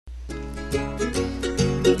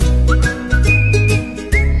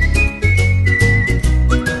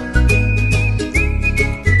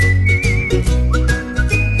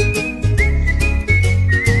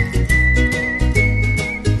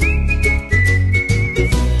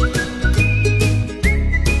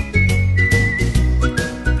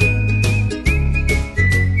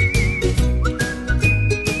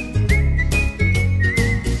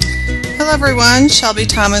everyone, Shelby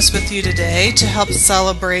Thomas with you today to help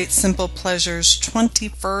celebrate Simple Pleasure's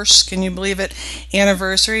 21st, can you believe it,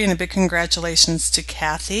 anniversary, and a big congratulations to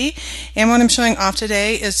Kathy. And what I'm showing off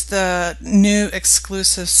today is the new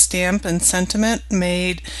exclusive stamp and sentiment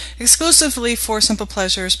made exclusively for Simple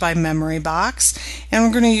Pleasures by Memory Box, and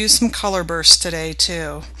we're going to use some color bursts today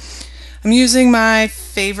too. I'm using my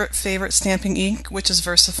favorite stamping ink, which is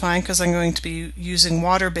VersaFine, because I'm going to be using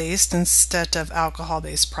water-based instead of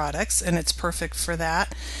alcohol-based products, and it's perfect for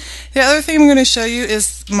that. The other thing I'm going to show you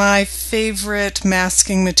is my favorite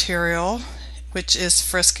masking material, which is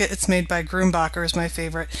Friskit. It's made by Grumbacher, is my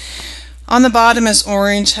favorite. On the bottom is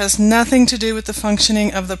orange, has nothing to do with the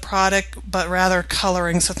functioning of the product, but rather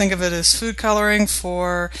coloring. So think of it as food coloring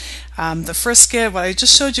for the Friskit. What I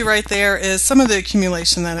just showed you right there is some of the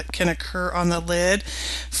accumulation that can occur on the lid.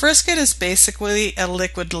 Friskit is basically a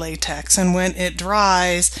liquid latex, and when it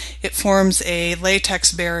dries, it forms a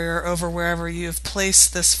latex barrier over wherever you've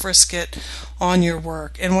placed this Friskit on your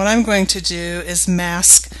work. And what I'm going to do is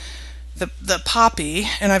mask the poppy,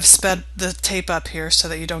 and I've sped the tape up here so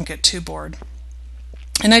that you don't get too bored.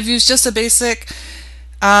 And I've used just a basic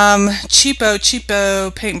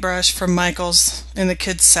cheapo paintbrush from Michaels in the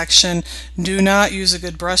kids section. Do not use a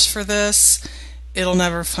good brush for this. It'll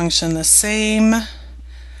never function the same.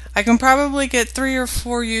 I can probably get 3 or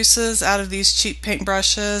 4 uses out of these cheap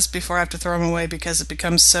paintbrushes before I have to throw them away because it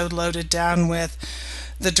becomes so loaded down with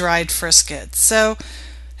the dried Friskit. So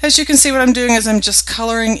as you can see, what I'm doing is I'm just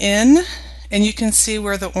coloring in, and you can see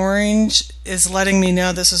where the orange is letting me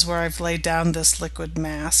know this is where I've laid down this liquid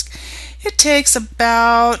mask. It takes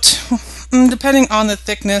about, depending on the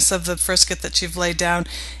thickness of the Friskit that you've laid down,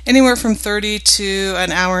 anywhere from 30 to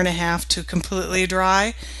an hour and a half to completely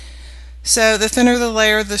dry. So the thinner the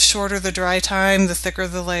layer, the shorter the dry time, the thicker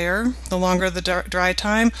the layer, the longer the dry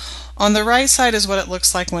time. On the right side is what it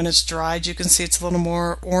looks like when it's dried. You can see it's a little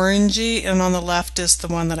more orangey, and on the left is the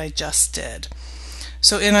one that I just did.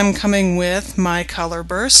 So I'm coming with my color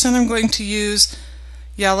bursts, and I'm going to use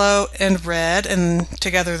yellow and red, and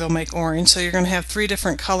together they'll make orange. So you're going to have 3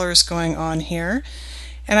 different colors going on here.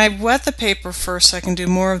 And I wet the paper first so I can do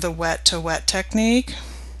more of the wet to wet technique.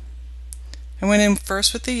 I went in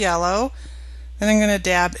first with the yellow, then I'm going to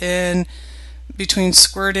dab in between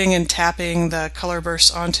squirting and tapping the color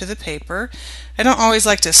burst onto the paper. I don't always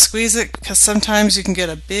like to squeeze it because sometimes you can get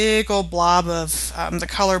a big old blob of the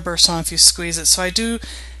color burst on if you squeeze it, so I do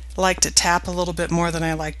like to tap a little bit more than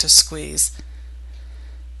I like to squeeze.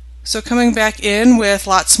 So coming back in with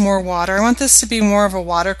lots more water. I want this to be more of a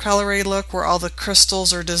watercolory look where all the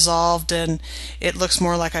crystals are dissolved and it looks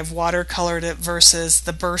more like I've watercolored it versus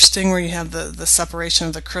the bursting where you have the separation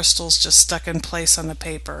of the crystals just stuck in place on the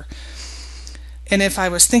paper. And if I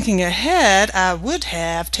was thinking ahead, I would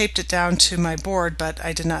have taped it down to my board, but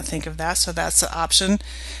I did not think of that, so that's the option.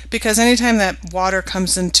 Because anytime that water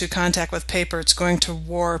comes into contact with paper, it's going to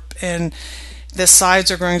warp and the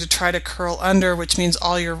sides are going to try to curl under, which means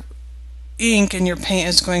all your ink and your paint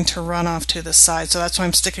is going to run off to the side. So that's why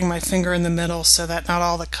I'm sticking my finger in the middle so that not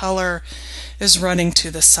all the color is running to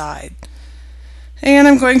the side. And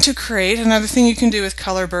I'm going to create, another thing you can do with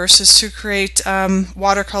color bursts is to create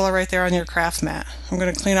watercolor right there on your craft mat. I'm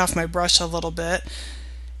going to clean off my brush a little bit,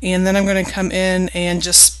 and then I'm going to come in and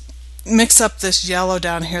just mix up this yellow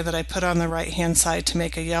down here that I put on the right hand side to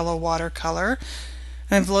make a yellow watercolor.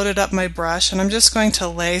 And I've loaded up my brush, and I'm just going to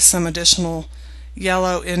lay some additional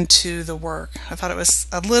yellow into the work. I thought it was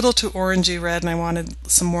a little too orangey red and I wanted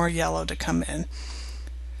some more yellow to come in.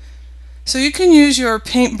 So you can use your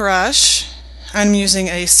paintbrush, I'm using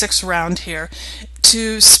a 6 round here,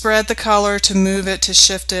 to spread the color, to move it, to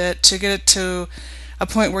shift it, to get it to a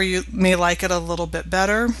point where you may like it a little bit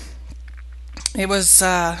better. It was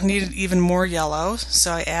needed even more yellow,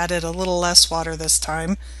 so I added a little less water this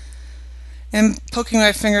time. And poking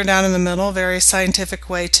my finger down in the middle, very scientific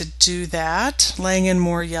way to do that, laying in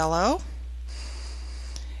more yellow.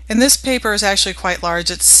 And this paper is actually quite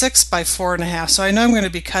large. It's 6 by 4.5, so I know I'm going to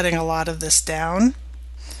be cutting a lot of this down.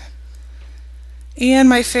 And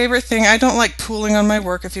my favorite thing, I don't like pooling on my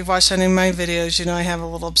work. If you've watched any of my videos, you know I have a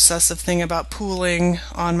little obsessive thing about pooling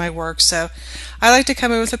on my work. So I like to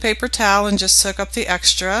come in with a paper towel and just soak up the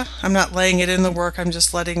extra. I'm not laying it in the work, I'm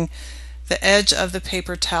just letting the edge of the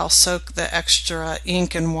paper towel soak the extra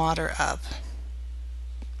ink and water up.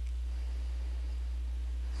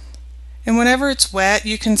 And whenever it's wet,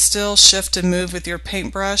 you can still shift and move with your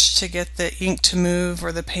paintbrush to get the ink to move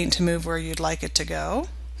or the paint to move where you'd like it to go.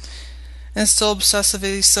 And still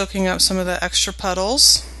obsessively soaking up some of the extra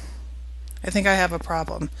puddles. I think I have a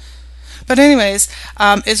problem. But anyways,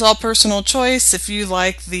 it's all personal choice. If you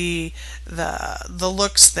like the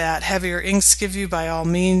looks that heavier inks give you, by all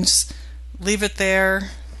means, leave it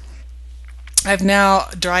there. I've now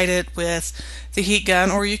dried it with the heat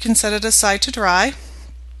gun, or you can set it aside to dry.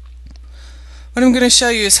 What I'm going to show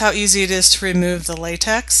you is how easy it is to remove the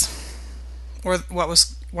latex, or what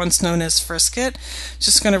was once known as Friskit.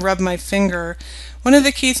 Just going to rub my finger. One of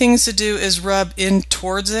the key things to do is rub in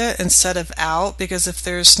towards it instead of out, because if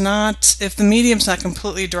the medium's not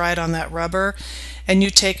completely dried on that rubber and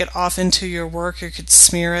you take it off into your work, you could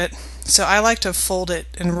smear it. So I like to fold it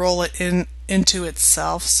and roll it into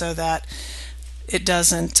itself so that it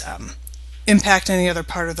doesn't impact any other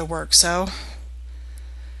part of the work. So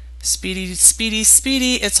speedy, speedy,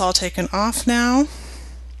 speedy, it's all taken off now.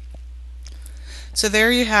 So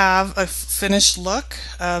there you have a finished look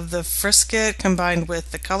of the Friskit combined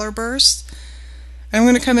with the Color Burst. I'm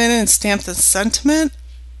going to come in and stamp the sentiment,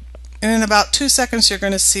 and in about 2 seconds you're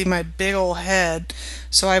going to see my big old head.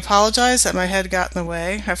 So I apologize that my head got in the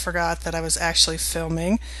way. I forgot that I was actually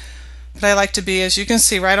filming. But I like to be, as you can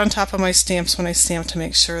see, right on top of my stamps when I stamp to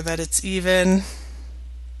make sure that it's even.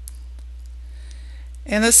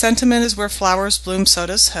 And the sentiment is where flowers bloom, so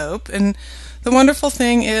does hope. And the wonderful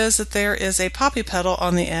thing is that there is a poppy petal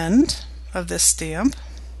on the end of this stamp.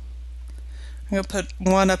 I'm going to put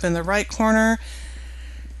one up in the right corner.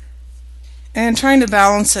 And trying to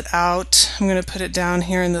balance it out, I'm going to put it down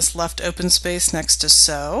here in this left open space next to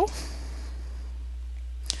sew.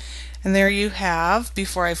 And there you have,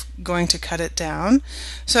 before I'm going to cut it down.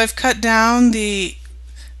 So I've cut down the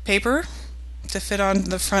paper to fit on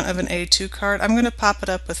the front of an A2 card. I'm going to pop it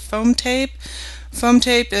up with foam tape. Foam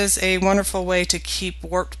tape is a wonderful way to keep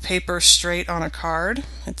warped paper straight on a card.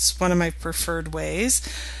 It's one of my preferred ways.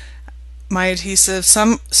 My adhesive,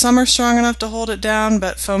 some are strong enough to hold it down,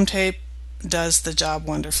 but foam tape does the job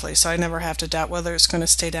wonderfully, so I never have to doubt whether it's going to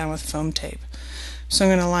stay down with foam tape. So I'm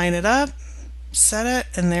going to line it up, set it,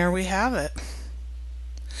 and there we have it.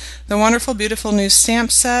 The wonderful, beautiful new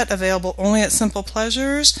stamp set, available only at Simple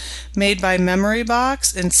Pleasures, made by Memory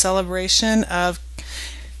Box in celebration of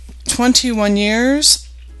 21 years.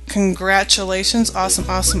 Congratulations. Awesome,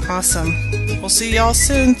 awesome, awesome. We'll see y'all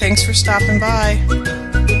soon. Thanks for stopping by.